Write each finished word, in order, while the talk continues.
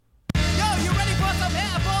some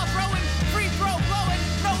hair, ball throwing, free throw blowing.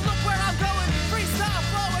 No, look where I'm going, freestyle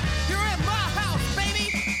flowing. You're in my house,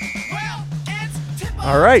 baby. Well, it's tip-off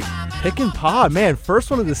All right, time. Pick and Pod, man,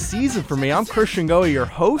 first one of the season for me. I'm Christian Goey, your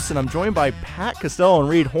host, and I'm joined by Pat Costello and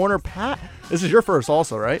Reed Horner. Pat, this is your first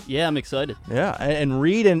also, right? Yeah, I'm excited. Yeah, and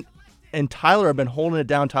Reed and Tyler have been holding it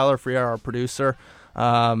down. Tyler Freer, our producer.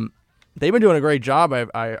 They've been doing a great job,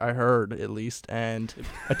 I heard, at least. And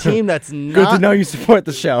a team that's not... Good to know you support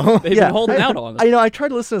the show. They've been holding out on us. I tried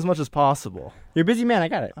to listen as much as possible. You're a busy man. I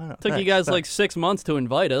got it. I know, Took you thanks, guys thanks. like 6 months to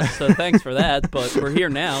invite us, so thanks for that. But we're here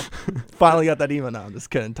now. Finally got that email. No, I'm just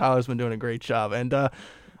kidding. Tyler's been doing a great job. And a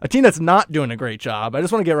team that's not doing a great job, I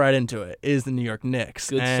just want to get right into it, is the New York Knicks.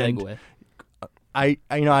 Good And segue.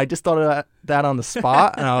 I just thought of that on the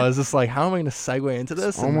spot, and I was just like, how am I going to segue into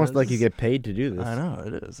this? And Almost this like you is- get paid to do this. I know,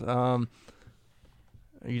 it is.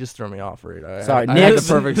 You just threw me off, Reed. Sorry, I had the Knicks-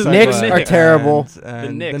 perfect segue. Knicks are terrible. And The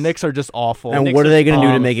the Knicks. Knicks are just awful. And Knicks what are they going to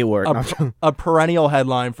do to um, make it work? a perennial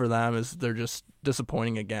headline for them is they're just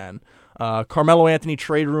disappointing again. Carmelo Anthony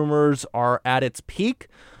trade rumors are at its peak.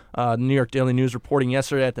 The New York Daily News reporting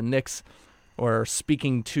yesterday that the Knicks were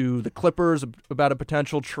speaking to the Clippers about a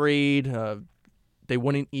potential trade. They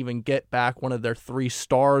wouldn't even get back one of their 3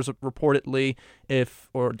 stars, reportedly,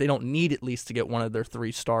 or they don't need at least to get one of their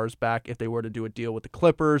 3 stars back if they were to do a deal with the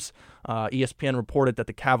Clippers. ESPN reported that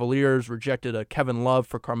the Cavaliers rejected a Kevin Love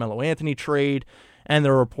for Carmelo Anthony trade, and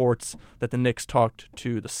there are reports that the Knicks talked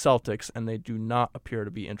to the Celtics, and they do not appear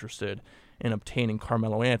to be interested in obtaining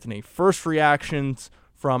Carmelo Anthony. First reactions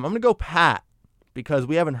from, I'm going to go Pat, because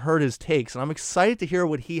we haven't heard his takes, and I'm excited to hear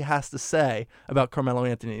what he has to say about Carmelo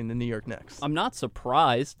Anthony in the New York Knicks. I'm not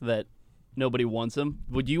surprised that nobody wants him.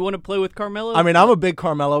 Would you want to play with Carmelo? I mean, I'm a big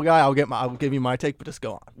Carmelo guy. I'll give you my take, but just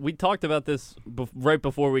go on. We talked about this right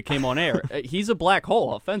before we came on air. He's a black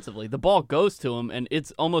hole offensively. The ball goes to him, and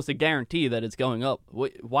it's almost a guarantee that it's going up.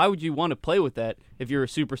 Why would you want to play with that if you're a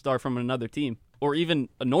superstar from another team, or even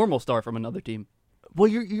a normal star from another team? Well,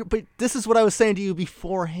 but this is what I was saying to you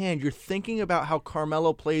beforehand. You're thinking about how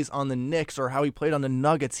Carmelo plays on the Knicks or how he played on the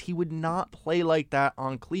Nuggets. He would not play like that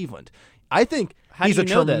on Cleveland. I think How he's do a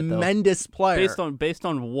you know that, though? tremendous player. Based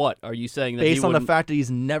on what are you saying that Based he on the wouldn't- fact that he's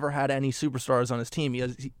never had any superstars on his team.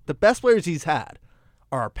 The best players he's had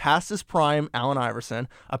are past his prime Allen Iverson,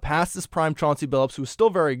 a past his prime Chauncey Billups, who's still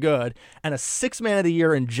very good, and a 6th man of the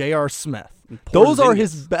year in J.R. Smith. Those are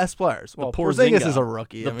his best players. Well, Porzingis is a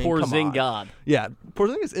rookie. The I mean, come on. Porzingis. Yeah,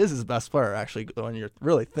 Porzingis is his best player, actually. When you're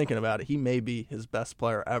really thinking about it, he may be his best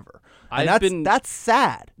player ever. And that's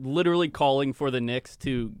sad. Literally calling for the Knicks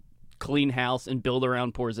to clean house and build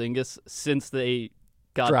around Porzingis since they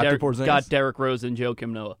got Drafted Porzingis? got Derrick Rose and Joakim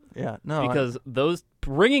Noah. Yeah, no, Because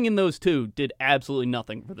bringing in those two did absolutely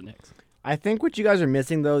nothing for the Knicks. I think what you guys are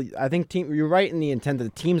missing, though, I think you're right in the intent that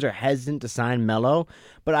the teams are hesitant to sign Melo,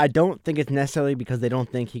 but I don't think it's necessarily because they don't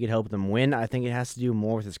think he could help them win. I think it has to do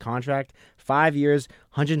more with his contract. 5 years,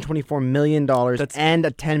 $124 million, and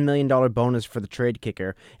a $10 million bonus for the trade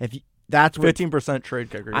kicker. That's what 15%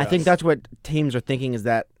 trade kicker. I think that's what teams are thinking is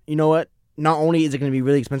that, you know what, not only is it going to be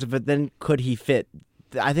really expensive, but then could he fit?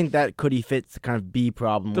 I think that could he fit's kind of B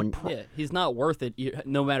problem. Yeah, he's not worth it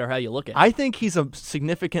no matter how you look at it. I think he's a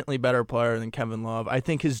significantly better player than Kevin Love. I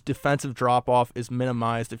think his defensive drop-off is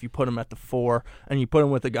minimized if you put him at the 4 and you put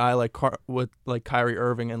him with a guy like Kyrie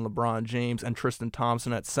Irving and LeBron James and Tristan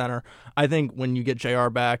Thompson at center. I think when you get JR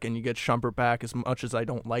back and you get Shumpert back, as much as I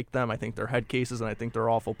don't like them, I think they're head cases and I think they're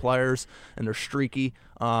awful players and they're streaky.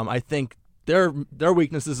 I think their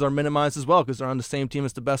weaknesses are minimized as well because they're on the same team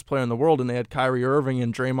as the best player in the world, and they had Kyrie Irving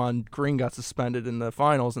and Draymond Green got suspended in the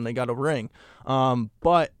finals, and they got a ring.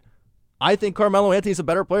 But I think Carmelo Anthony's a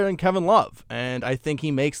better player than Kevin Love, and I think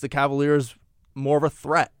he makes the Cavaliers more of a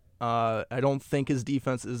threat. I don't think his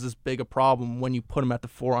defense is as big a problem when you put him at the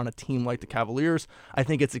 4 on a team like the Cavaliers. I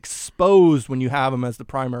think it's exposed when you have him as the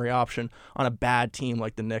primary option on a bad team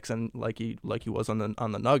like the Knicks and like he was on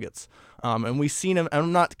the Nuggets. And we've seen him.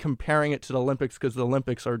 I'm not comparing it to the Olympics because the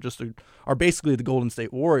Olympics are basically the Golden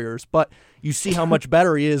State Warriors. But you see how much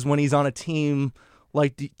better he is when he's on a team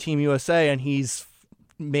like Team USA and he's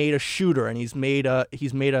made a shooter and he's made a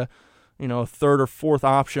 3rd or 4th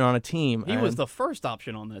option on a team. He was the first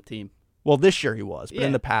option on that team. Well, this year he was, but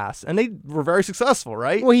in the past. And they were very successful,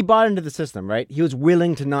 right? Well, he bought into the system, right? He was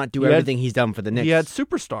willing to not do everything he's done for the Knicks. He had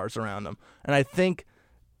superstars around him. And I think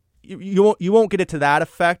you won't get it to that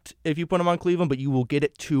effect if you put him on Cleveland, but you will get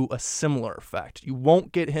it to a similar effect. You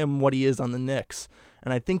won't get him what he is on the Knicks.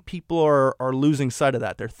 And I think people are losing sight of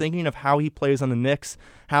that. They're thinking of how he plays on the Knicks,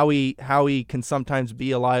 how he can sometimes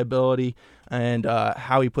be a liability, and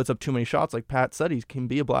how he puts up too many shots. Like Pat said, he can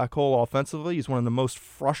be a black hole offensively. He's one of the most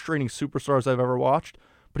frustrating superstars I've ever watched,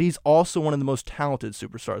 but he's also one of the most talented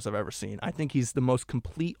superstars I've ever seen. I think he's the most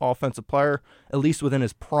complete offensive player, at least within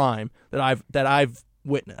his prime, that I've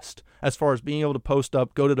witnessed, as far as being able to post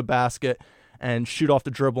up, go to the basket, and shoot off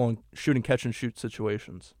the dribble and shoot and catch and shoot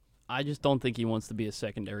situations. I just don't think he wants to be a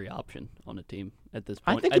secondary option on a team at this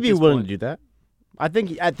point. I think he'd be willing to do that. I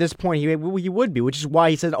think at this point he would be, which is why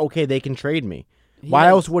he said, "Okay, they can trade me." Why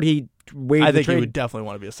else would he waive I the think trade? he would definitely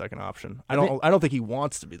want to be a second option. I don't think he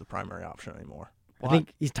wants to be the primary option anymore. I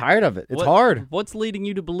think he's tired of it. It's What- hard. What's leading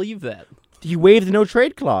you to believe that? He waived the no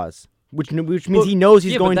trade clause, which means he knows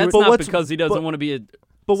he's yeah, going but that's to. not because he doesn't want to be a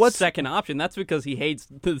what's- second option. That's because he hates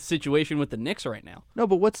the situation with the Knicks right now. No,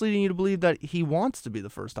 but what's leading you to believe that he wants to be the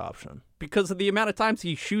first option? Because of the amount of times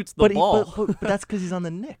he shoots the But ball. but that's because he's on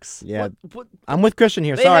the Knicks. Yeah, What- I'm with Christian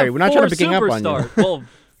here. they Sorry, have we're not four trying to gang up on you. superstars. Well,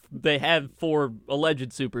 they had 4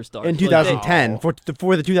 alleged superstars. In Like, they- 2010, for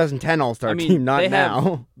the 2010 All-Star I mean, team, not they have-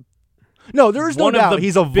 now. No, there is no one of doubt the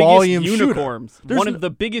he's a biggest volume shooter. unicorns. There's One no- of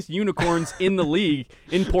the biggest unicorns in the league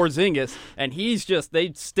in Porzingis, and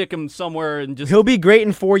they stick him somewhere and just He'll be great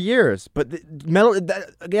in 4 years, but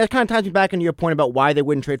that kind of ties me back into your point about why they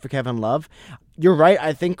wouldn't trade for Kevin Love. You're right.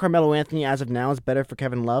 I think Carmelo Anthony, as of now, is better for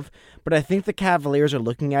Kevin Love, but I think the Cavaliers are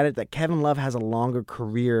looking at it that Kevin Love has a longer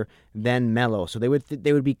career than Melo, so they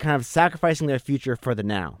would be kind of sacrificing their future for the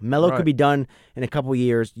now. Melo Right. could be done in a couple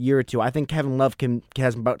years, year or two. I think Kevin Love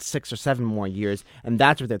has about 6 or 7 more years, and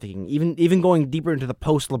that's what they're thinking. Even going deeper into the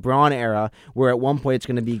post-LeBron era, where at one point it's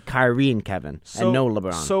going to be Kyrie and Kevin, and no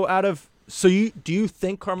LeBron. Do you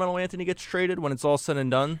think Carmelo Anthony gets traded when it's all said and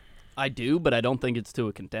done? I do, but I don't think it's to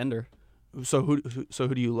a contender. So who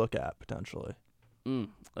do you look at potentially?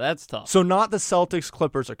 That's tough. So not the Celtics,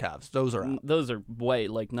 Clippers, or Cavs. Those are out. Those are way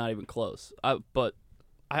not even close. But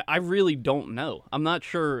I really don't know. I'm not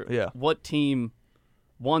sure what team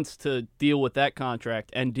wants to deal with that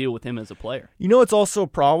contract and deal with him as a player. You know what's also a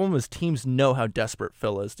problem is teams know how desperate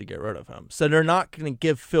Phil is to get rid of him. So they're not going to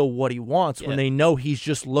give Phil what he wants when they know he's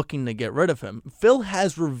just looking to get rid of him. Phil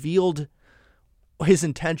has revealed his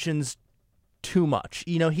intentions too much.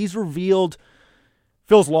 He's revealed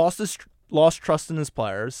Phil's lost trust in his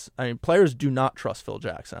players. I mean, players do not trust Phil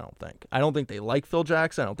Jackson, I don't think. I don't think they like Phil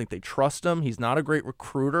Jackson. I don't think they trust him. He's not a great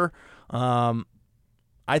recruiter.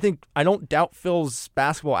 I don't doubt Phil's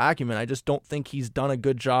basketball acumen. I just don't think he's done a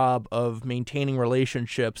good job of maintaining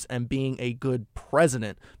relationships and being a good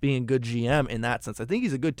president, being a good GM in that sense. I think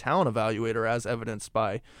he's a good talent evaluator, as evidenced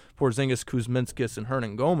by Porzingis, Kuzminskis, and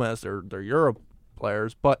Hernan Gomez. They're Europe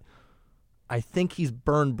players, but I think he's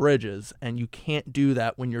burned bridges, and you can't do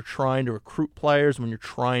that when you're trying to recruit players, when you're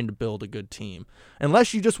trying to build a good team.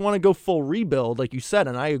 Unless you just want to go full rebuild, like you said,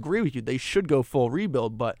 and I agree with you, they should go full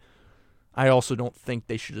rebuild, but I also don't think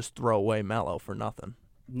they should just throw away Melo for nothing.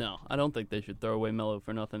 No, I don't think they should throw away Melo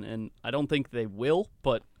for nothing, and I don't think they will,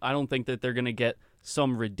 but I don't think that they're going to get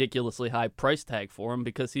some ridiculously high price tag for him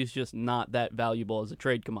because he's just not that valuable as a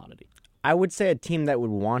trade commodity. I would say a team that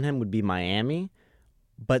would want him would be Miami,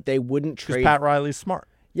 but they wouldn't Because trade. Pat Riley's smart.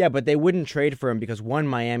 Yeah, but they wouldn't trade for him because, one,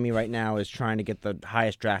 Miami right now is trying to get the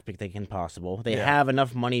highest draft pick they can possible. They have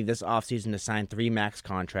enough money this offseason to sign 3 max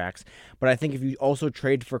contracts. But I think if you also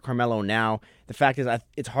trade for Carmelo now, the fact is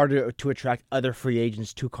it's harder to attract other free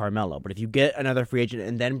agents to Carmelo. But if you get another free agent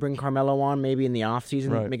and then bring Carmelo on maybe in the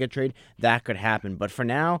offseason, make a trade, that could happen. But for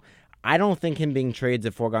now, I don't think him being traded is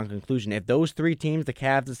a foregone conclusion. If those 3 teams, the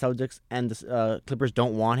Cavs, the Celtics, and the Clippers,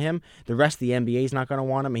 don't want him, the rest of the NBA is not going to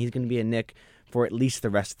want him, and he's going to be a Knick for at least the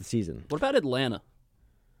rest of the season. What about Atlanta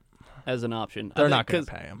as an option? They're not going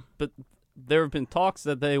to pay him. But there have been talks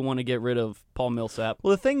that they want to get rid of Paul Millsap.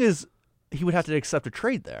 Well, the thing is, he would have to accept a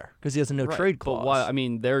trade there because he has a no-trade clause. But why? I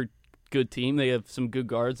mean, they're a good team. They have some good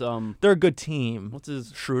guards. They're a good team. What's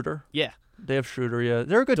his? Schroeder? Yeah. They have Schroeder, yeah.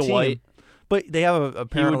 They're a good Dwight. team. But they have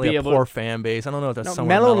apparently be a able poor fan base. I don't know if that's No,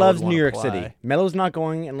 somewhere Melo would loves wanna New York play. City. Melo's not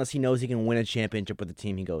going unless he knows he can win a championship with the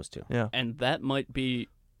team he goes to. Yeah. And that might be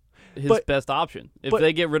his But- best option. If but-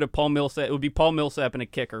 they get rid of Paul Millsap, it would be Paul Millsap and a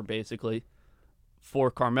kicker, basically,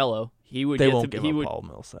 for Carmelo. He would They get won't to give he up would, Paul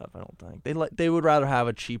Millsap, I don't think. They would rather have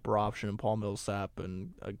a cheaper option in Paul Millsap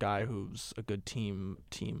and a guy who's a good team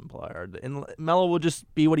player. And Melo will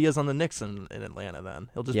just be what he is on the Knicks in Atlanta then.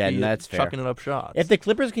 He'll just be that's fair. chucking it up shots. If the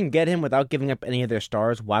Clippers can get him without giving up any of their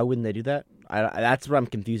stars, why wouldn't they do that? That's what I'm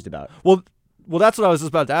confused about. Well, that's what I was just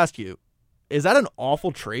about to ask you. Is that an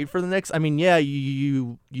awful trade for the Knicks? I mean, yeah,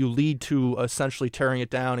 you lead to essentially tearing it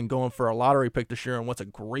down and going for a lottery pick this year and what's a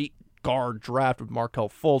great guard draft with Markelle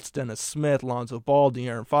Fultz, Dennis Smith, Lonzo Ball,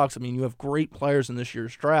 De'Aaron Fox. I mean, you have great players in this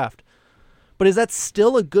year's draft. But is that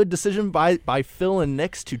still a good decision by Phil and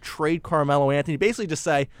Knicks to trade Carmelo Anthony? Basically just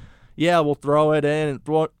say, yeah, we'll throw it in and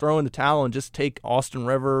throw in the towel and just take Austin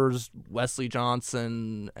Rivers, Wesley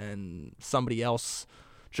Johnson, and somebody else,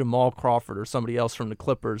 Jamal Crawford or somebody else from the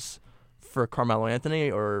Clippers for Carmelo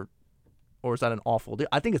Anthony, or is that an awful deal?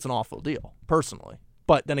 I think it's an awful deal, personally.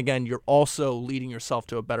 But then again, you're also leading yourself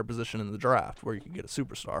to a better position in the draft where you can get a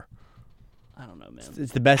superstar. I don't know, man.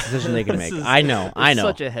 It's the best decision they can make. This is- I know. It's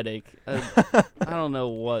such a headache. I don't know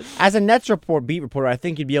what. As a Nets beat reporter, I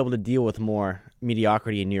think you'd be able to deal with more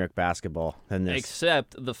mediocrity in New York basketball than this.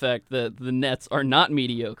 Except the fact that the Nets are not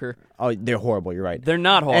mediocre. Oh, they're horrible. You're right. They're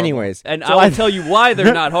not horrible. Anyways, and so I will tell you why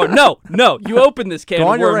they're not hard. No, you open this can Go of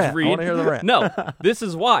on your worms, rant. I Reed. wanna hear the rant. No, this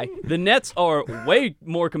is why. The Nets are way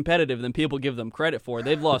more competitive than people give them credit for.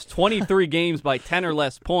 They've lost 23 games by 10 or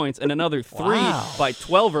less points and another 3 by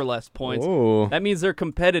 12 or less points. Ooh. That means they're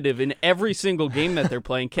competitive in every single game that they're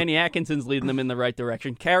playing. Kenny Atkinson's leading them in the right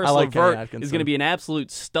direction. Karis like Kenny LeVert Atkinson. is going to be an absolute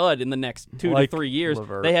stud in the next 2 Like to 3 years.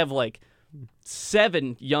 LeVert. They have like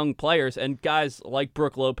 7 young players and guys like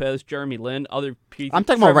Brooke Lopez, Jeremy Lin, other people. I'm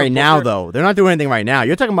talking about right now, though. They're not doing anything right now.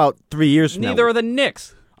 You're talking about 3 years from Neither now. are the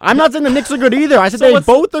Knicks. I'm not saying the Knicks are good either. I said So they what's-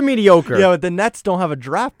 both are mediocre. Yeah, but the Nets don't have a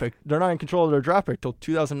draft pick. They're not in control of their draft pick till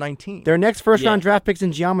 2019. Their next first-round Yeah. draft picks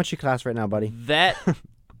in geometry class right now, buddy. That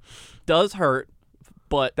does hurt,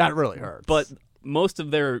 but That really hurts. But most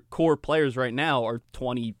of their core players right now are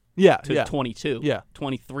 20 yeah, to yeah. 22, Yeah.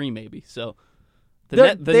 23 maybe. So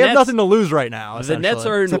the They Nets have nothing to lose right now. The Nets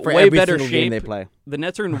essentially. are in Except for way every better single game shape. they play. The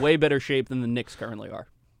Nets are in way better shape than the Knicks currently are.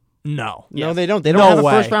 No. No, Yes. they don't. They don't No have a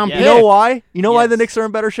way. first-round Yeah. pick. You know why? You know why the Yes. Knicks are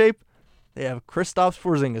in better shape? They have Kristaps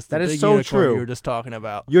Porzingis. The That is big so unicorn true. you were just talking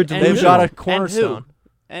about. You're And They've who? got a And cornerstone.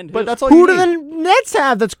 And But that's all Who you do need. the Nets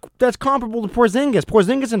have that's comparable to Porzingis?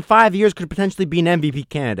 Porzingis in 5 years could potentially be an MVP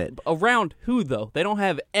candidate. around who though? They don't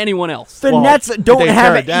have anyone else. The Well, Nets don't they tear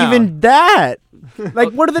have it down. even that. Like,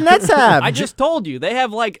 what do the Nets have? I just told you they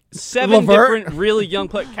have like 7 LeVert? different really young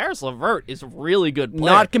players. Karis LeVert is a really good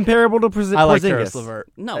player. not comparable to I like Porzingis. Karis LeVert.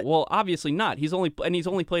 No, well, obviously not. He's only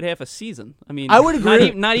played half a season. I mean, I would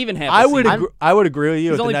agree. Not even half. I a would season. I would agree with you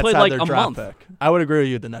He's if the only Nets played, had like, their a draft month. pick. I would agree with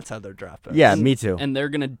you if the Nets had their draft pick. Yeah, me too. And they're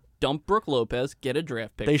gonna dump Brooke Lopez, get a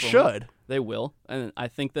draft pick. They for him. should. They will, and I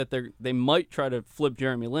think that they might try to flip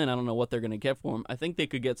Jeremy Lin. I don't know what they're going to get for him. I think they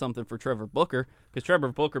could get something for Trevor Booker because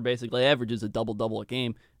Trevor Booker basically averages a double-double a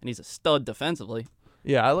game, and he's a stud defensively.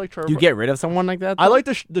 Yeah, I like Trevor. You get rid of someone like that? I like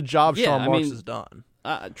the job Yeah, Sean I Marks mean- has done.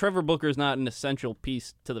 Trevor Booker is not an essential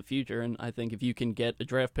piece to the future, and I think if you can get a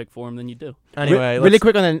draft pick for him, then you do. Anyway, really let's-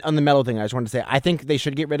 quick on the Melo thing, I just wanted to say I think they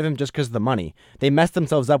should get rid of him just because of the money. They messed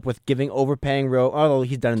themselves up with overpaying although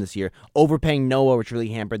he's done this year, overpaying Noah, which really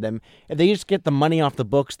hampered them. If they just get the money off the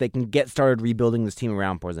books, they can get started rebuilding this team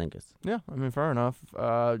around Porzingis. Yeah, I mean, fair enough.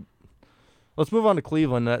 Let's move on to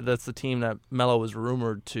Cleveland. That's the team that Melo was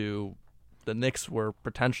rumored to. The Knicks were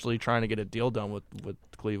potentially trying to get a deal done with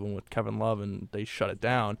Cleveland with Kevin Love, and they shut it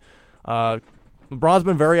down. LeBron's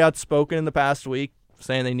been very outspoken in the past week,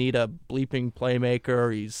 saying they need a bleeping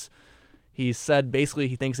playmaker. He's said basically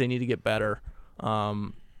he thinks they need to get better.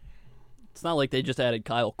 It's not like they just added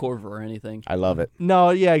Kyle Korver or anything. I love it. No,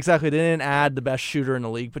 yeah, exactly. They didn't add the best shooter in the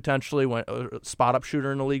league potentially, spot-up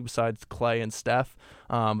shooter in the league besides Clay and Steph.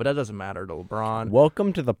 But that doesn't matter to LeBron.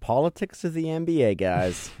 Welcome to the politics of the NBA,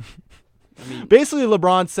 guys. Basically,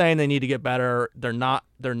 LeBron's saying they need to get better. They're not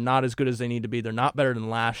as good as they need to be. They're not better than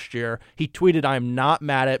last year. He tweeted, "I am not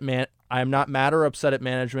mad or upset at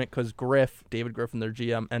management because David Griffin, their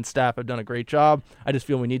GM, and staff have done a great job. I just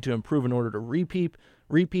feel we need to improve in order to repeat."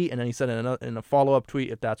 And then he said in a follow-up tweet,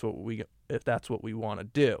 if that's what we want to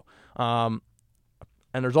do. And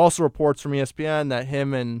there's also reports from ESPN that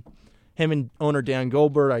him and owner Dan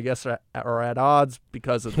Gilbert, I guess, are at odds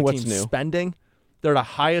because of the What's team's new? spending. They're the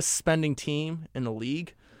highest spending team in the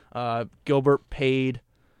league. Gilbert paid.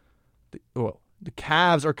 The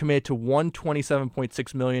Cavs are committed to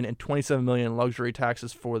 $127.6 million and $27 million in luxury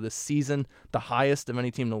taxes for this season, the highest of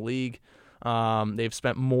any team in the league. They've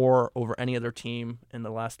spent more over any other team in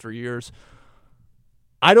the last 3 years.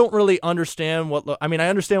 I don't really understand I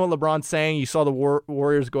understand what LeBron's saying. You saw the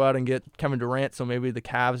Warriors go out and get Kevin Durant, so maybe the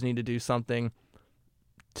Cavs need to do something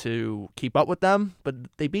to keep up with them. But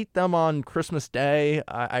they beat them on Christmas Day.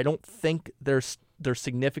 I don't think they're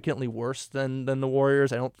significantly worse than the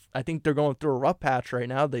Warriors. I think they're going through a rough patch right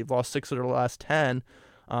now. They've lost 6 of their last 10.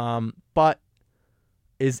 But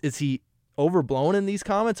is he overblown in these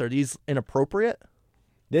comments? Are these inappropriate?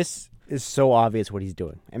 This is so obvious what he's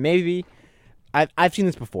doing. And maybe I've seen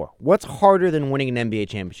this before. What's harder than winning an NBA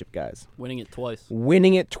championship, guys? Winning it twice.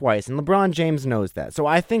 Winning it twice, and LeBron James knows that. So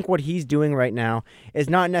I think what he's doing right now is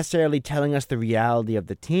not necessarily telling us the reality of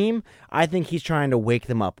the team. I think he's trying to wake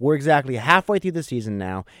them up. We're exactly halfway through the season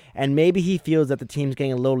now, and maybe he feels that the team's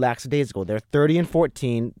getting a little lackadaisical. They're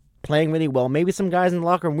 30-14. Playing really well. Maybe some guys in the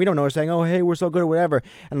locker room we don't know are saying, "Oh, hey, we're so good," or whatever.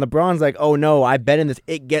 And LeBron's like, "Oh no, I bet in this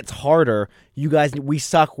it gets harder. You guys, we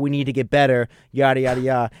suck. We need to get better." Yada yada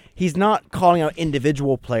yada. He's not calling out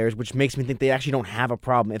individual players, which makes me think they actually don't have a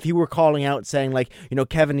problem. If he were calling out saying like,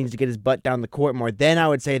 Kevin needs to get his butt down the court more, then I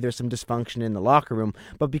would say there's some dysfunction in the locker room.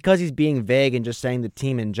 But because he's being vague and just saying the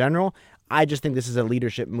team in general, I just think this is a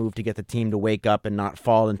leadership move to get the team to wake up and not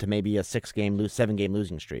fall into maybe a 7-game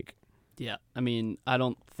losing streak. Yeah, I mean, I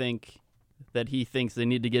don't think that he thinks they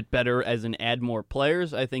need to get better as in add more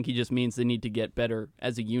players. I think he just means they need to get better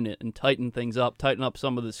as a unit and tighten things up, tighten up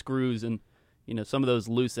some of the screws and, some of those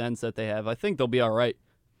loose ends that they have. I think they'll be all right.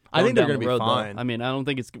 I think they're going going to be fine. I mean, I don't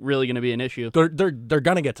think it's really going to be an issue. They're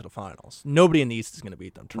going to get to the finals. Nobody in the East is going to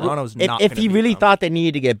beat them. Toronto's not. If he really thought they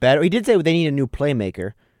needed to get better, he did say they need a new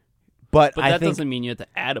playmaker. But that think, doesn't mean you have to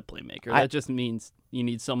add a playmaker. That just means you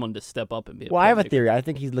need someone to step up and be a playmaker. I have a theory. I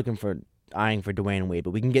think he's eyeing for Dwayne Wade,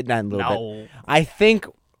 but we can get that in a little No. bit. I think,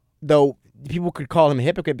 though, people could call him a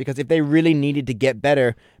hypocrite because if they really needed to get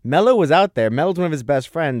better, Melo was out there. Melo's one of his best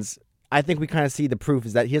friends. I think we kind of see the proof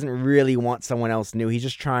is that he doesn't really want someone else new. He's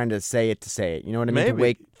just trying to say it. You know what I mean?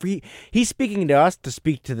 Maybe. He's speaking to us to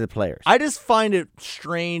speak to the players. I just find it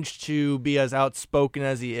strange to be as outspoken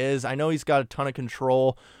as he is. I know he's got a ton of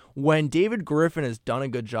control. When David Griffin has done a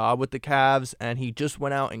good job with the Cavs, and he just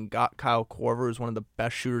went out and got Kyle Korver, who's one of the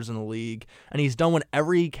best shooters in the league, and he's done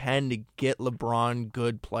whatever he can to get LeBron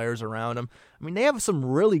good players around him. I mean, they have some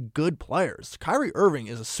really good players. Kyrie Irving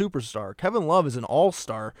is a superstar. Kevin Love is an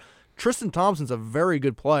all-star. Tristan Thompson's a very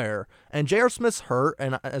good player, and J.R. Smith's hurt,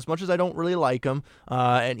 and as much as I don't really like him,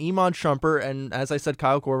 and Iman Shumpert, and as I said,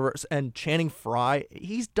 Kyle Korver, and Channing Frye,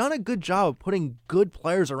 he's done a good job of putting good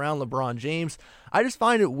players around LeBron James. I just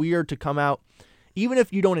find it weird to come out, even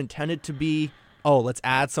if you don't intend it to be, let's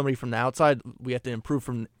add somebody from the outside, we have to improve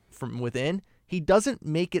from within. He doesn't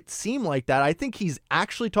make it seem like that. I think he's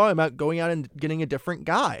actually talking about going out and getting a different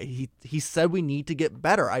guy. He said we need to get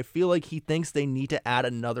better. I feel like he thinks they need to add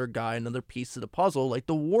another guy, another piece to the puzzle like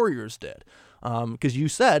the Warriors did. Because you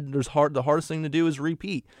said the hardest thing to do is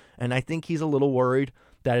repeat. And I think he's a little worried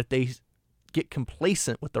that if they get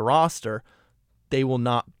complacent with the roster, they will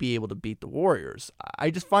not be able to beat the Warriors. I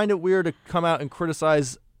just find it weird to come out and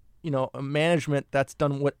criticize a management that's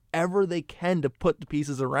done whatever they can to put the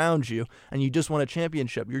pieces around you, and you just won a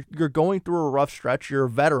championship. You're going through a rough stretch. You're a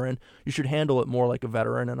veteran. You should handle it more like a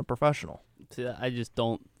veteran and a professional. See, I just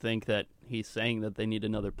don't think that he's saying that they need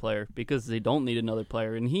another player because they don't need another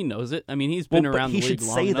player, and he knows it. I mean, he's been around the league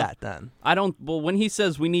long enough. He should say that then. I don't. Well, when he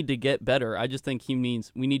says we need to get better, I just think he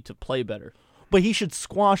means we need to play better. But he should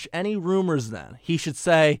squash any rumors then. He should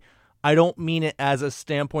say, I don't mean it as a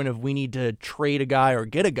standpoint of we need to trade a guy or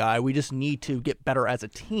get a guy. We just need to get better as a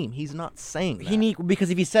team. He's not saying that. Because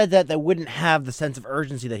if he said that, they wouldn't have the sense of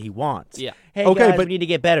urgency that he wants. Yeah. Hey, guys, we need to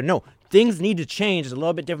get better. No, things need to change. It's a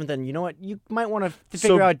little bit different than, you know what, you might want to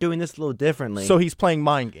figure out doing this a little differently. So he's playing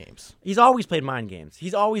mind games. He's always played mind games.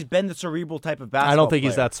 He's always been the cerebral type of basketball I don't think player.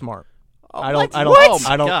 he's that smart. What?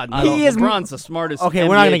 God, He is LeBron's the smartest. Okay, NBA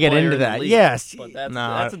we're not going to get player into in the that. league, Yes. but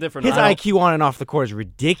that's a different. His IQ on and off the court is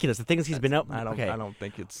ridiculous. The things he's been up. I okay. don't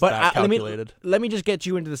think it's But that calculated. let me just get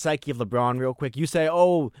you into the psyche of LeBron real quick. You say,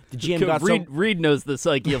 the GM got Reed knows the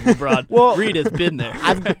psyche of LeBron. Well, Reed has been there.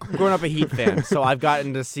 I've grown up a Heat fan, so I've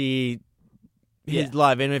gotten to see his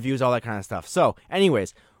live interviews, all that kind of stuff. So,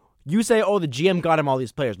 anyways, you say, the GM got him all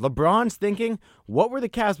these players. LeBron's thinking, what were the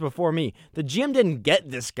Cavs before me? The GM didn't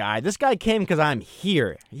get this guy. This guy came because I'm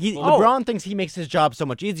here. LeBron thinks he makes his job so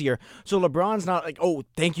much easier. So LeBron's not like,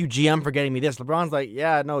 thank you, GM, for getting me this. LeBron's like,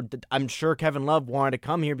 yeah, no, I'm sure Kevin Love wanted to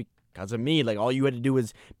come here because of me. Like, all you had to do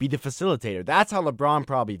was be the facilitator. That's how LeBron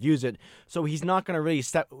probably views it. So he's not going to really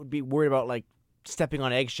be worried about, like, stepping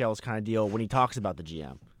on eggshells kind of deal when he talks about the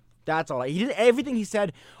GM. That's all. He did everything he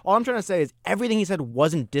said. All I'm trying to say is everything he said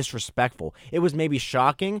wasn't disrespectful. It was maybe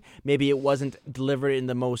shocking. Maybe it wasn't delivered in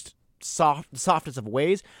the most softest of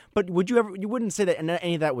ways. But you wouldn't say that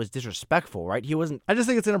any of that was disrespectful, right? He wasn't. I just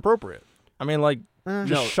think it's inappropriate. I mean,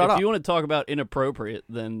 shut up. If you want to talk about inappropriate,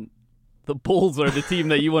 then the Bulls are the team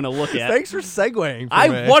that you want to look at. Thanks for segueing.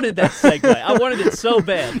 I wanted that segue. I wanted it so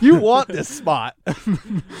bad. You want this spot.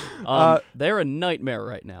 They're a nightmare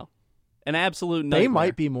right now. An absolute nightmare. They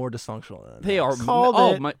might be more dysfunctional than They are.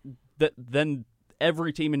 Than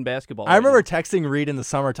every team in basketball. I remember texting Reed in the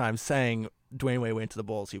summertime saying, Dwayne Wade went to the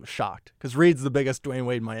Bulls, he was shocked because Reed's the biggest Dwayne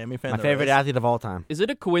Wade Miami fan. My there favorite is. athlete of all time. Is it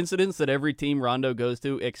a coincidence that every team Rondo goes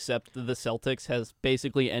to, except the Celtics, has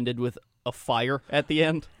basically ended with a fire at the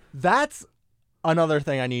end? That's another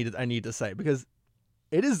thing I need to say because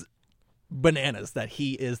it is bananas that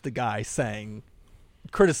he is the guy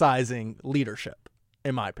criticizing leadership,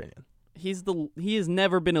 in my opinion. He has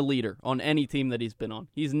never been a leader on any team that he's been on.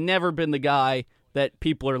 He's never been the guy that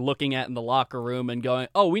people are looking at in the locker room and going,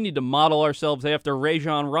 "Oh, we need to model ourselves after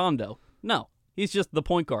Rajon Rondo." No, he's just the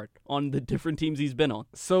point guard on the different teams he's been on.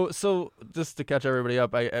 So just to catch everybody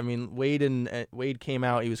up, I mean Wade came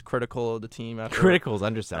out. He was critical of the team after Critical's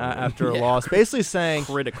underselling. after a Yeah. loss, basically saying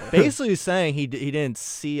Critical. he didn't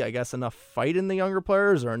see, I guess, enough fight in the younger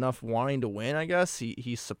players or enough wanting to win. I guess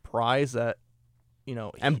he's surprised that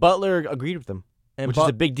And Butler agreed with them, which is But-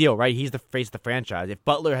 a big deal, right? He's the face of the franchise. If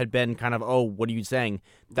Butler had been kind of, "Oh, what are you saying?"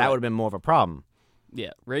 that would have been more of a problem.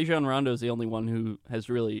 Yeah, Rajon Rondo is the only one who has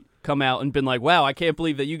really come out and been like, "Wow, I can't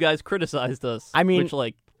believe that you guys criticized us." I mean, which,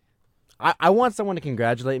 like, I want someone to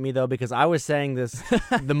congratulate me, though, because I was saying this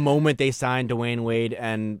the moment they signed Dwayne Wade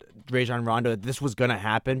and Rajon Rondo, that this was going to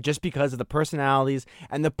happen just because of the personalities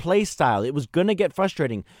and the play style. It was going to get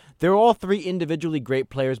frustrating. They're all three individually great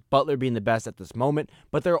players, Butler being the best at this moment,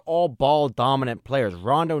 but they're all ball-dominant players.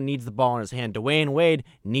 Rondo needs the ball in his hand. Dwayne Wade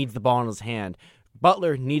needs the ball in his hand.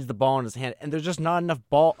 Butler needs the ball in his hand, and there's just not enough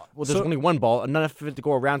ball. Well, there's only one ball, enough of it to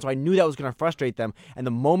go around, so I knew that was going to frustrate them. And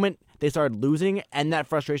the moment they started losing and that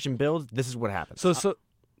frustration builds, this is what happens. So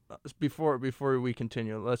before we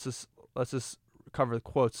continue, let's just cover the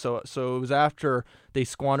quotes. So it was after they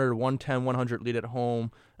squandered a 110-100 lead at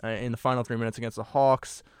home in the final 3 minutes against the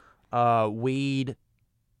Hawks. Wade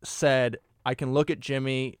said, "I can look at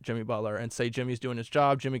Jimmy Butler, and say Jimmy's doing his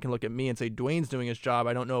job. Jimmy can look at me and say Dwayne's doing his job.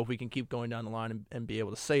 I don't know if we can keep going down the line and be able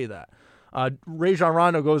to say that." Rajon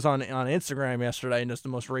Rondo goes on Instagram yesterday, and it's the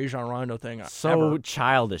most Rajon Rondo thing So ever.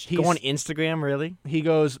 childish. Go on Instagram, really? He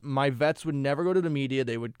goes, "My vets would never go to the media.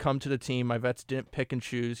 They would come to the team. My vets didn't pick and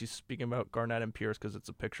choose." He's speaking about Garnett and Pierce because it's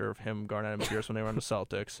a picture of him, Garnett and Pierce, when they were on the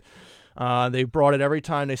Celtics. They brought it every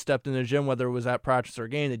time they stepped in the gym, whether it was at practice or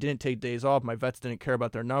game. They didn't take days off. My vets didn't care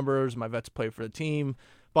about their numbers. My vets played for the team.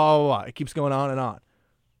 Blah, blah, blah. It keeps going on and on.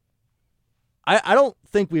 I don't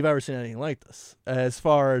think we've ever seen anything like this as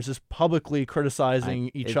far as just publicly criticizing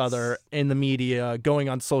each other in the media, going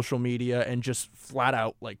on social media, and just flat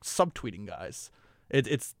out like subtweeting guys.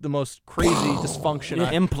 It's the most crazy dysfunction.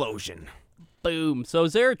 Implosion. boom. So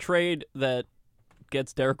is there a trade that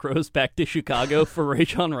gets Derrick Rose back to Chicago for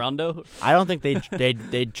Rajon Rondo? I don't think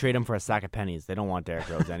they'd trade him for a sack of pennies. They don't want Derrick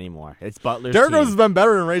Rose anymore. It's Butler's Derrick team. Rose has been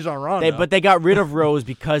better than Rajon Rondo. But they got rid of Rose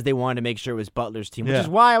because they wanted to make sure it was Butler's team, which Yeah. is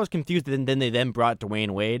why I was confused. And then they brought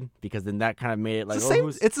Dwayne Wade because then that kind of made it like,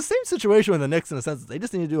 it's the same situation with the Knicks in the sense that they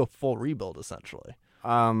just need to do a full rebuild essentially.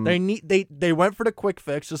 They went for the quick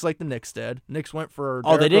fix just like the Knicks did. Knicks went for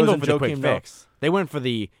they didn't go Rose for the and quick Joakim Noah. fix. They went for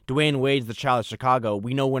the Dwayne Wade's the child of Chicago.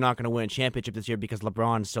 We know we're not going to win a championship this year because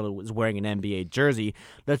LeBron still is wearing an NBA jersey.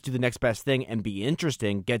 Let's do the next best thing and be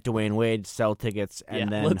interesting. Get Dwayne Wade, sell tickets,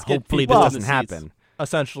 and then let's get hopefully people this in the doesn't seats. happen.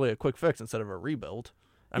 Essentially a quick fix instead of a rebuild.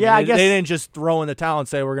 I I guess they didn't just throw in the towel and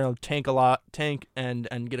say we're going to tank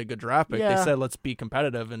and get a good draft pick. Yeah. They said let's be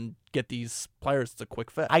competitive and get these players. It's a quick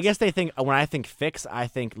fix. I guess they think when I think fix, I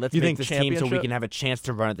think let's You make think this team so we championship? can have a chance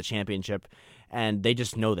to run at the championship, and they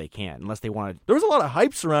just know they can't unless they want to. There was a lot of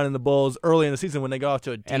hype surrounding the Bulls early in the season when they got off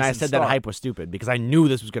to a decent And I said start. that hype was stupid because I knew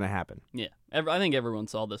this was going to happen. Yeah, I think everyone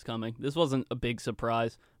saw this coming. This wasn't a big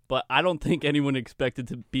surprise, but I don't think anyone expected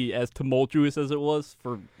to be as tumultuous as it was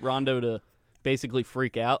for Rondo to basically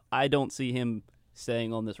freak out. I don't see him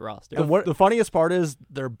staying on this roster. The funniest part is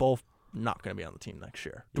they're both not going to be on the team next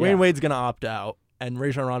year. Dwayne Yeah. Wade's going to opt out, and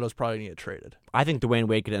Rajon Rondo's probably going to get traded. I think Dwayne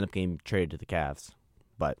Wade could end up getting traded to the Cavs,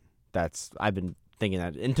 but I've been thinking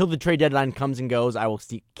that until the trade deadline comes and goes, I will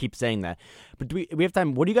keep saying that. But do we have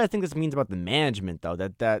time? What do you guys think this means about the management, though?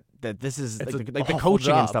 That this is It's like an the awful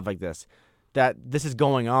coaching and job. stuff like this. That this is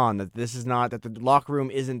going on. That this is not that the locker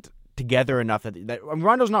room isn't together enough. That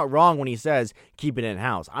Rondo's not wrong when he says keep it in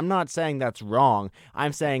house. I'm not saying that's wrong.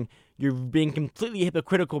 I'm saying you're being completely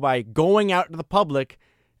hypocritical by going out to the public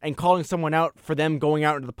and calling someone out for them going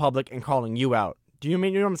out into the public and calling you out. Do you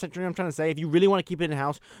mean you know what I'm trying to say? If you really want to keep it in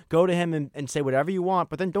house, go to him and say whatever you want,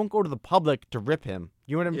 but then don't go to the public to rip him.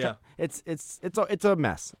 You know what I'm Yeah. It's a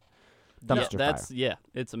mess. Dumpster fire.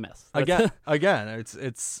 It's a mess. Again,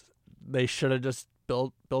 it's they should have just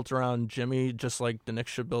built around Jimmy, just like the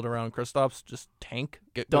Knicks should build around Kristaps. Just tank,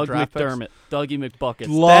 get good Doug draft picks. McDermott, Dougie McBuckets.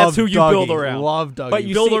 Love That's who you Dougie. build around. Love Dougie. But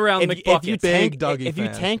you build see, around if you McBuckets. tank, Big Dougie if you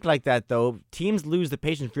fan. tank like that, though, teams lose the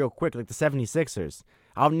patience real quick, like the 76ers.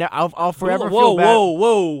 I'll forever whoa, feel bad.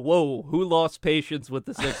 whoa. Who lost patience with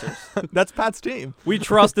the Sixers? That's Pat's team. We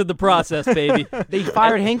trusted the process, baby. They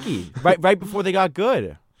fired Hinkie right before they got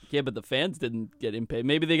good. Yeah, but the fans didn't get impatient.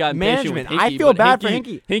 Maybe they got impatient with Management. Hinkie, I feel but bad for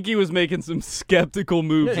Hinkie. Hinkie was making some skeptical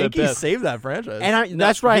moves at Hinkie best. saved that franchise. And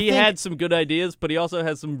that's right. He had some good ideas, but he also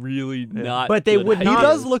has some really not. But they good would he not-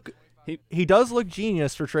 ideas. does look. He does look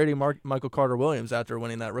genius for trading Michael Carter-Williams after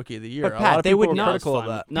winning that Rookie of the Year. But, a Pat, lot of they people would were not- critical of Fine.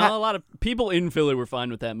 that. No, a lot of people in Philly were fine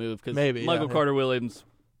with that move because Maybe, Michael yeah. Carter-Williams,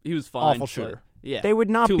 he was fine. Awful but- shooter. Yeah, They would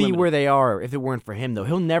not too be limited. where they are if it weren't for him, though.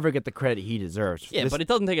 He'll never get the credit he deserves. Yeah, but it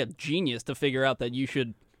doesn't take a genius to figure out that you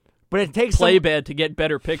should but it takes play some, bad to get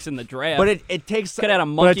better picks in the draft. But it takes. could have had a But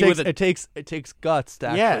monkey with a it takes guts to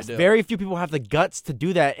actually Yes, do it. very few people have the guts to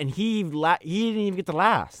do that, and he didn't even get the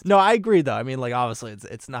last. No, I agree though. I mean, like obviously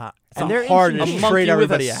it's not. It's And not they're hard a to inching- monkey trade with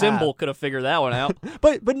everybody a a symbol could have figured that one out.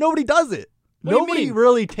 But nobody does it. What do you Nobody mean?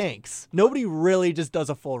 really tanks. Nobody really just does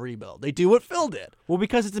a full rebuild. They do what Phil did. Well,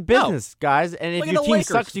 because it's a business, guys, and if Look at your the team Lakers.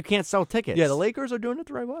 sucks, you can't sell tickets. Yeah, the Lakers are doing it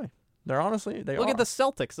the right way. They're honestly they Look are. at the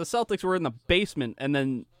Celtics. The Celtics were in the basement, and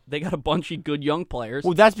then they got a bunch of good young players.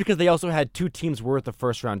 Well, that's because they also had 2 teams worth of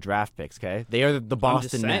first-round draft picks. Okay, they are the I'm just Boston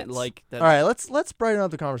saying, Nets. like that. All right, let's brighten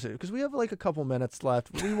up the conversation because we have like a couple minutes left.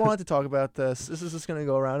 We wanted to talk about this. This is just going to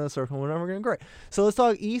go around in a circle. We're never going to great. So let's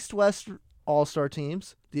talk East-West All-Star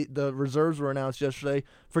teams. The reserves were announced yesterday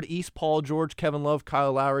for the East: Paul George, Kevin Love,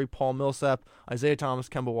 Kyle Lowry, Paul Millsap, Isaiah Thomas,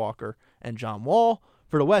 Kemba Walker, and John Wall.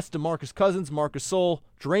 For the West, DeMarcus Cousins, Marcus Sol,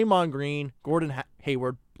 Draymond Green, Gordon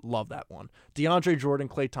Hayward. Love that one. DeAndre Jordan,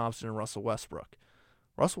 Klay Thompson, and Russell Westbrook.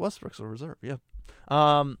 Russell Westbrook's a reserve. Yeah.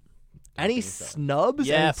 Any snubs?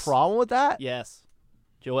 Yes. Any problem with that? Yes,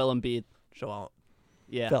 Joel Embiid. Joel.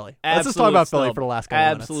 Yeah, Philly. Let's just talk about Philly snub. for the last couple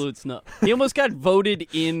minutes. Absolute snub. He almost got voted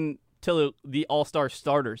in to the All-Star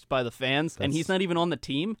starters by the fans, and he's not even on the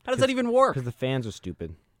team. How does that even work? because the fans are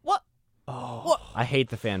stupid. What? Oh. What? I hate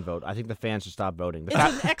the fan vote. I think the fans should stop voting. The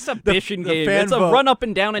It's an exhibition the game. fan It's a vote. run up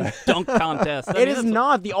and down and dunk contest. I It mean, is that's-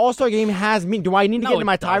 not. The All-Star game has mean. Do I need to No, get into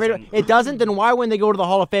my it tirade? doesn't. It doesn't. Then why, when they go to the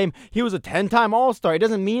Hall of Fame, he was a 10-time All-Star? It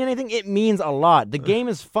doesn't mean anything. It means a lot. The game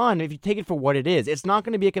is fun if you take it for what it is. It's not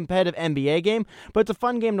going to be a competitive NBA game, but it's a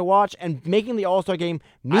fun game to watch. And making the All-Star game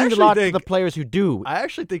means a actually lot to think- the players who do. I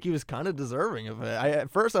actually think he was kind of deserving of it.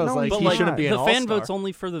 At first, I was No, like, he's he not. shouldn't be an the all-star. fan vote's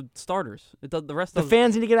only for the starters. The rest The of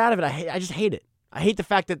fans need to get out of it. I just hate it. I hate the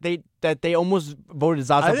fact that they almost voted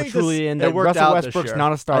Zaza I think Pachulia and it that worked Russell out this Westbrook's year.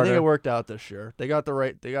 not a starter. I think it worked out this year. They got the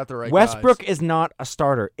right. Westbrook guys. is not a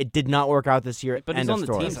starter. It did not work out this year. But End he's of on the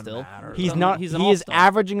story. team still. matter. He's He's not. He's He an is all-star.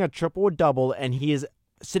 averaging a triple-double, and he is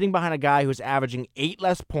sitting behind a guy who's averaging 8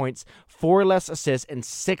 less points, 4 less assists, and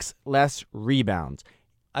 6 less rebounds.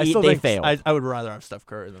 I still they think failed. I would rather have Steph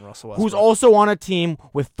Curry than Russell Westbrook. Who's also on a team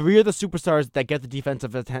with 3 of the superstars that get the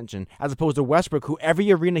defensive attention, as opposed to Westbrook, who every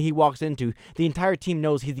arena he walks into, the entire team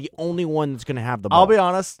knows he's the only one that's going to have the ball. I'll be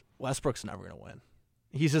honest. Westbrook's never going to win.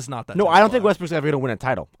 He's just not that. No, type I don't of think player. Westbrook's ever going to win a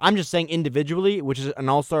title. I'm just saying individually, which is an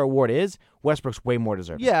All-Star award is, Westbrook's way more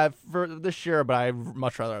deserving. Yeah, for this year, but I'd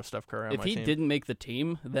much rather have Steph Curry on If my he team. didn't make the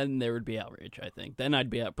team, then there would be outrage. I think. Then I'd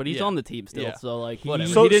be out. But he's Yeah. on the team still, Yeah. so like whatever.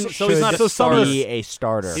 So- he didn't. so So he's not should- a so some of starter. the- Be a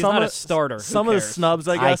starter. He's some not of- a starter. Who Some of the cares? snubs,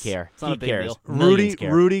 I I guess. care. It's not He a big cares. deal. Millions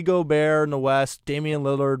care. Rudy Gobert in the West, Damian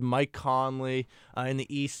Lillard, Mike Conley in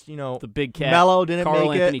the East. You know, The big cat. Melo didn't Karl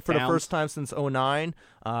make Anthony it for the Towns. first time since 2009.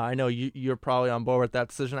 I know you're probably on board with that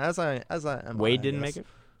decision, as I am. Wade I didn't guess. make it?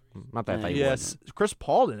 Not that I thought he Yes, Chris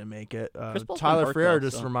Paul didn't make it. Chris Paul's been Tyler hurt, Freer though,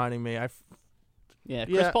 just so. reminding me. Yeah,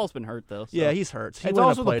 Chris Yeah. Paul's been hurt though. So. Yeah, he's hurt. He It's wouldn't have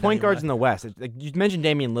also the played point guards in anyway. the West. Like, you mentioned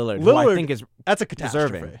Damian Lillard, who I Lillard- think is That's a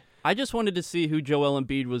catastrophe. deserving. I just wanted to see who Joel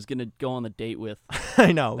Embiid was going to go on the date with.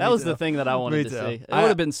 I know. That me was too. the thing that I wanted Me to too. see. It I- would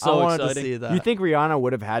have been I so wanted exciting. to see that. You think Rihanna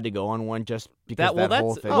would have had to go on one just because That whole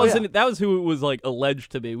that's thing? wasn't that was who it was like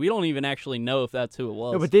alleged to be. We don't even actually know if that's who it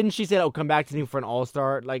was. No, but didn't she say, "Oh, come back to me for an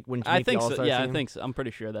All-Star"? Like when she I made the think so. All-Star Yeah, team? I think so. I'm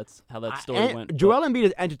pretty sure that's how that story And went. Joel Embiid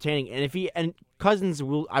is entertaining, and if he and Cousins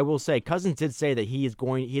will, I will say, Cousins did say that he has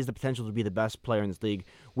the potential to be the best player in this league,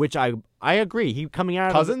 which I agree. He coming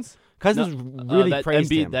out Cousins? Cousins really that praised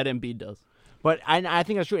Embiid, him. That Embiid does. But I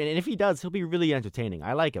think that's true. And if he does, he'll be really entertaining.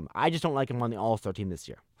 I like him. I just don't like him on the All-Star team this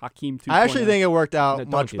year. Hakeem 2.0. I actually think it worked No, out don't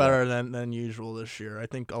much do better than usual this year. I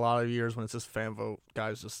think a lot of years when it's just fan vote,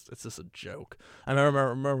 guys, it's just a joke. I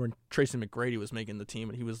remember when Tracy McGrady was making the team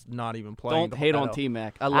and he was not even playing. Don't hate on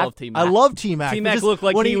T-Mac. I love T-Mac. I love T-Mac. T-Mac Just looked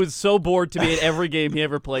like when he was so bored to be at every game he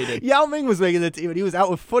ever played in. Yao Ming was making the team and he was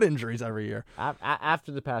out with foot injuries every year.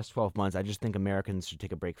 After the past 12 months, I just think Americans should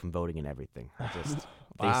take a break from voting and everything.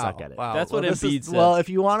 They Wow, suck at it. wow. That's what this Embiid said. Well, if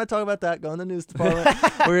you want to talk about that, go in the news department.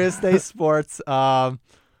 We're gonna stay sports.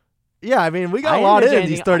 Yeah, I mean, we got I a lot didn't in mention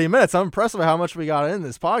these anything. 30 minutes. I'm impressed with how much we got in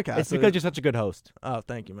this podcast. It's because you're such a good host. Oh,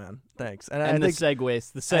 thank you, man. Thanks. And I the think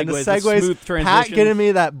segues, and the the segues, smooth transition. Pat getting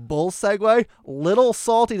me that bull segue, little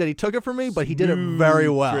salty that he took it from me, but he did it very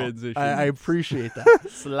Smooth well. transition. I appreciate that.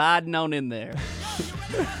 Sliding on in there.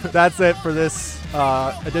 That's it for this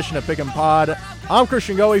edition of Pick and Pod. I'm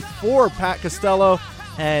Christian Goey for Pat Costello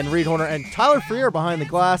and Reed Horner and Tyler Freer behind the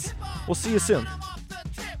glass. We'll see you soon.